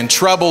just getting in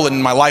trouble,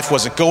 and my life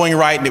wasn't going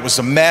right, and it was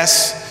a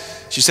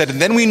mess. She said,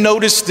 and then we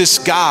noticed this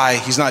guy.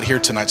 He's not here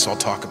tonight, so I'll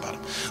talk about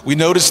him. We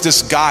noticed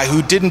this guy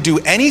who didn't do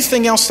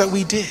anything else that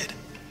we did.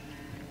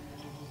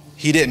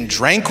 He didn't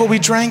drink what we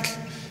drank.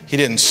 He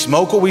didn't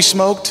smoke what we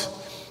smoked.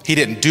 He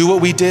didn't do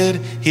what we did.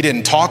 He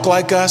didn't talk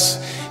like us.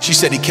 She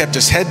said he kept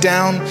his head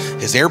down,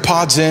 his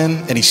AirPods in,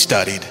 and he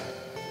studied.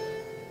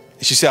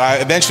 She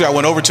said, eventually I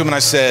went over to him and I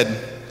said,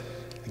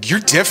 you're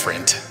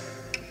different.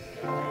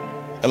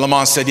 And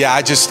Lamont said, yeah,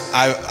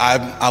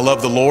 I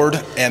love the Lord,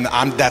 and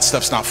that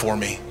stuff's not for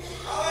me.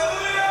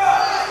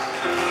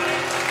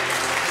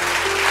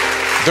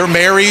 They're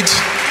married.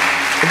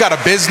 They've got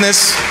a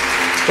business.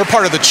 They're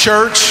part of the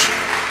church,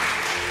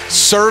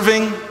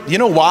 serving. You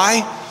know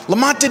why?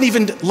 Lamont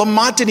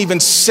didn't even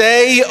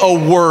say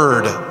a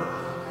word.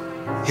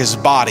 His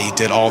body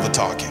did all the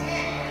talking.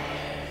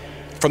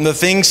 From the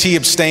things he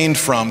abstained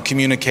from,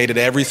 communicated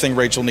everything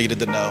Rachel needed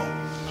to know.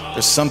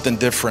 There's something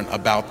different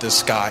about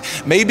this guy.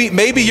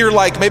 Maybe you're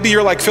like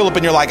Philip,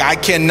 and you're like, I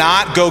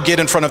cannot go get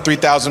in front of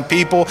 3,000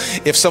 people.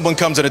 If someone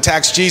comes and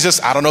attacks Jesus,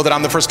 I don't know that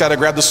I'm the first guy to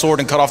grab the sword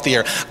and cut off the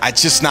ear.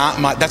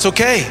 That's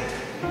okay.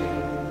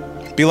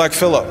 Be like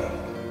Philip.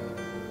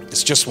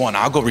 It's just one.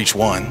 I'll go reach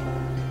one.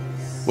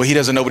 Well, he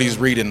doesn't know what he's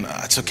reading.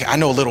 It's okay. I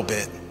know a little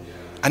bit.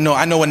 I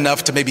know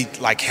enough to maybe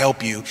like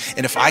help you.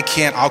 And if I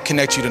can't, I'll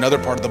connect you to another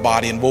part of the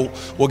body, and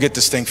we'll get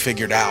this thing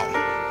figured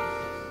out.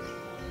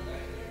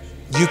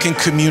 You can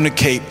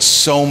communicate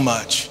so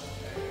much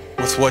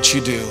with what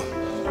you do,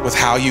 with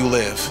how you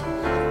live.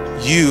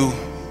 You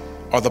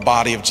are the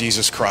body of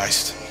Jesus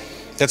Christ.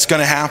 That's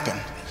gonna happen.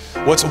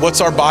 What's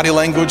our body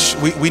language?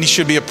 We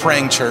should be a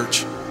praying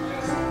church.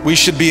 We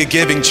should be a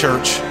giving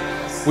church.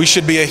 We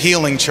should be a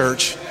healing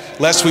church.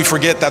 Lest we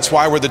forget, that's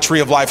why we're the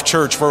Tree of Life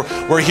Church.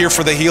 We're here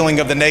for the healing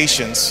of the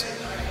nations.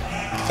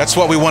 That's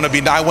what we want to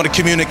be. I want to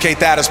communicate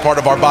that as part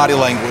of our body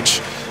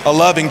language. A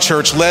loving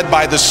church led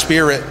by the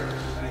Spirit,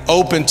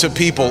 open to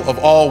people of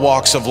all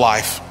walks of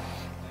life.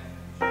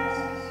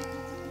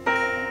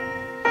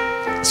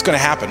 It's going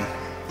to happen.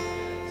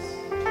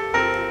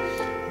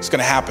 It's going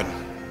to happen.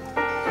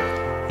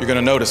 You're going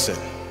to notice it.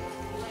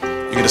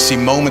 You're going to see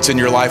moments in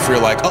your life where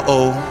you're like,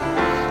 uh-oh,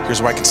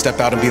 here's where I can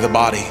step out and be the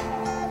body.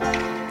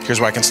 Here's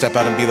where I can step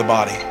out and be the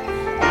body.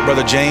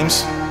 Brother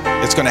James,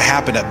 it's going to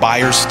happen at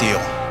Buyers Steel.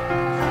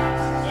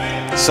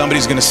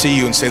 Somebody's going to see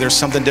you and say, there's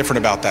something different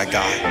about that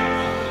guy.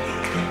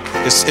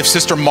 If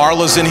Sister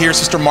Marla's in here,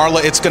 Sister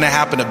Marla, it's going to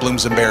happen at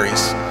Blooms and Berries.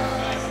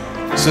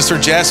 Sister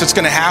Jess, it's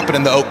going to happen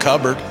in the oak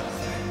cupboard.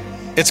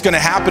 It's going to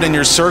happen in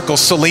your circle.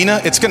 Selena,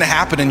 it's going to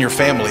happen in your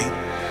family.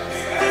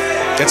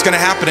 It's going to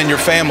happen in your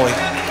family.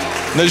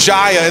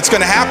 Najaya, it's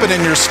going to happen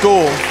in your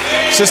school.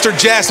 Sister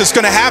Jess, it's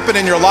going to happen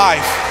in your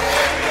life.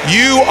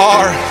 You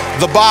are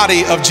the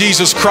body of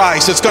Jesus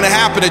Christ. It's going to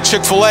happen at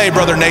Chick-fil-A,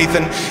 Brother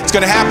Nathan. It's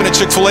going to happen at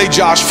Chick-fil-A,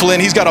 Josh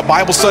Flynn. He's got a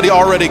Bible study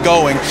already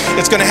going.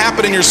 It's going to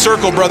happen in your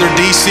circle, Brother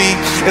DC.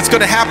 It's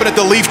going to happen at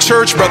the Leaf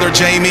Church, Brother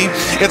Jamie.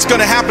 It's going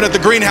to happen at the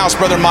Greenhouse,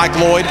 Brother Mike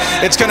Lloyd.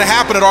 It's going to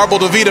happen at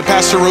Arbol Davida,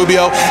 Pastor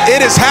Rubio.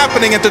 It is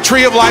happening at the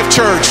Tree of Life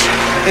Church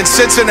in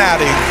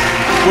Cincinnati.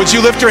 Would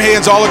you lift your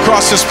hands all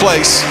across this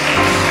place?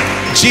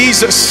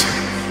 Jesus,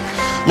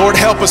 Lord,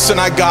 help us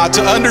tonight, God,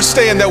 to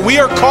understand that we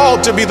are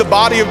called to be the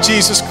body of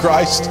Jesus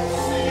Christ.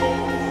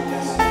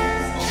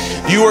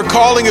 You are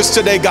calling us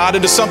today, God,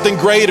 into something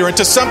greater,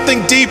 into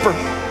something deeper.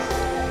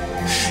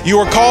 You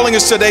are calling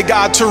us today,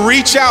 God, to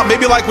reach out,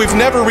 maybe like we've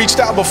never reached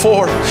out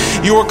before.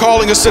 You are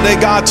calling us today,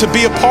 God, to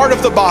be a part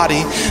of the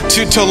body,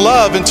 to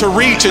love and to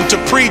reach and to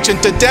preach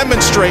and to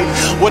demonstrate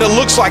what it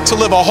looks like to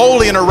live a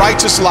holy and a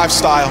righteous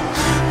lifestyle.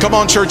 Come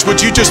on, church,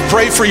 would you just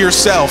pray for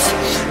yourself?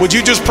 Would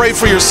you just pray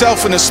for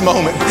yourself in this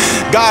moment?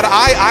 God,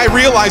 I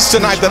realize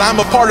tonight that I'm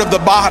a part of the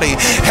body.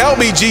 Help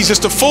me, Jesus,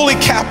 to fully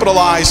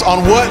capitalize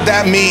on what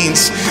that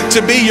means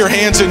to be your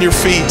hands and your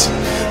feet.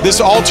 This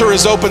altar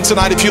is open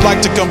tonight if you'd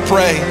like to come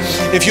pray.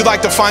 If you'd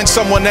like to find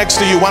someone next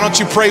to you, why don't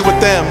you pray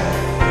with them?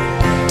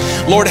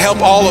 Lord, help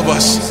all of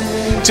us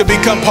to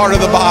become part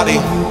of the body.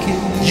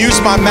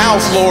 Use my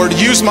mouth, Lord.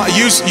 Use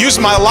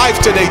my life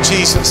today,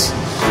 Jesus.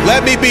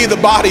 Let me be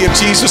the body of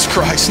Jesus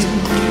Christ.